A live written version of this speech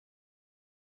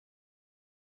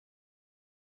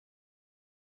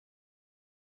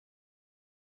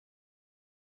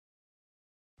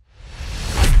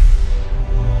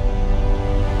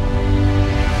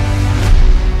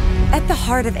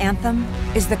heart of Anthem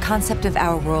is the concept of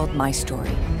our world, my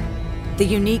story. The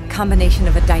unique combination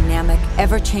of a dynamic,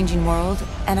 ever-changing world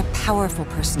and a powerful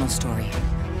personal story.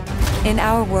 In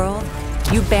our world,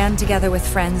 you band together with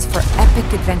friends for epic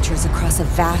adventures across a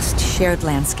vast, shared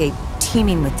landscape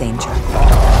teeming with danger.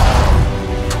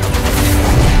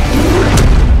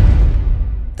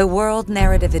 The world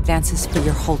narrative advances for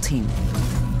your whole team.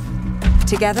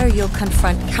 Together, you'll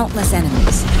confront countless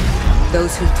enemies,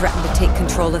 those who threaten to take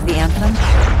control of the Anthem,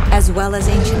 as well as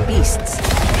ancient beasts.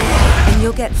 And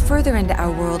you'll get further into our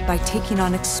world by taking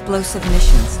on explosive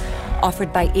missions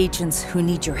offered by agents who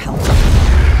need your help.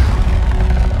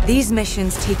 These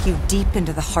missions take you deep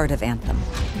into the heart of Anthem,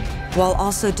 while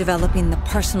also developing the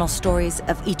personal stories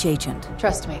of each agent.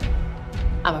 Trust me,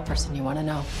 I'm a person you want to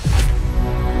know.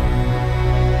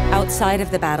 Outside of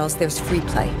the battles, there's free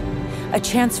play. A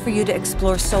chance for you to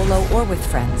explore solo or with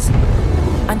friends,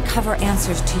 uncover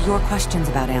answers to your questions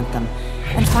about Anthem,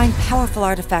 and find powerful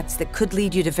artifacts that could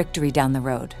lead you to victory down the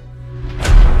road.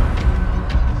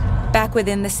 Back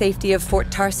within the safety of Fort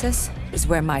Tarsus is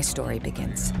where my story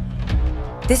begins.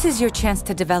 This is your chance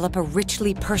to develop a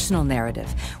richly personal narrative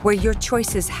where your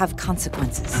choices have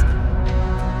consequences.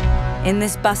 In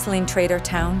this bustling trader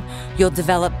town, you'll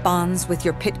develop bonds with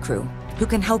your pit crew who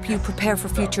can help you prepare for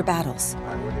future battles.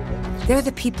 They're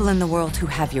the people in the world who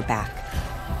have your back.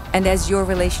 And as your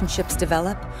relationships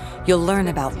develop, you'll learn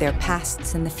about their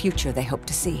pasts and the future they hope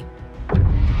to see.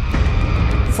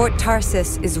 Fort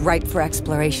Tarsus is ripe for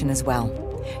exploration as well.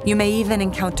 You may even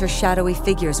encounter shadowy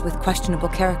figures with questionable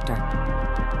character.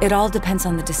 It all depends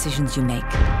on the decisions you make.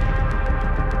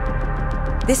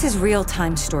 This is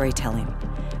real-time storytelling,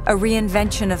 a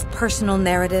reinvention of personal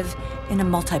narrative in a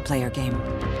multiplayer game.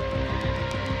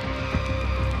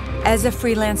 As a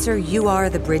freelancer, you are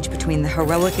the bridge between the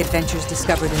heroic adventures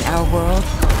discovered in our world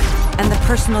and the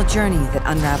personal journey that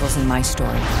unravels in my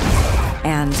story.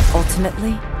 And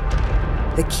ultimately,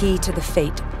 the key to the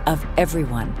fate of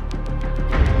everyone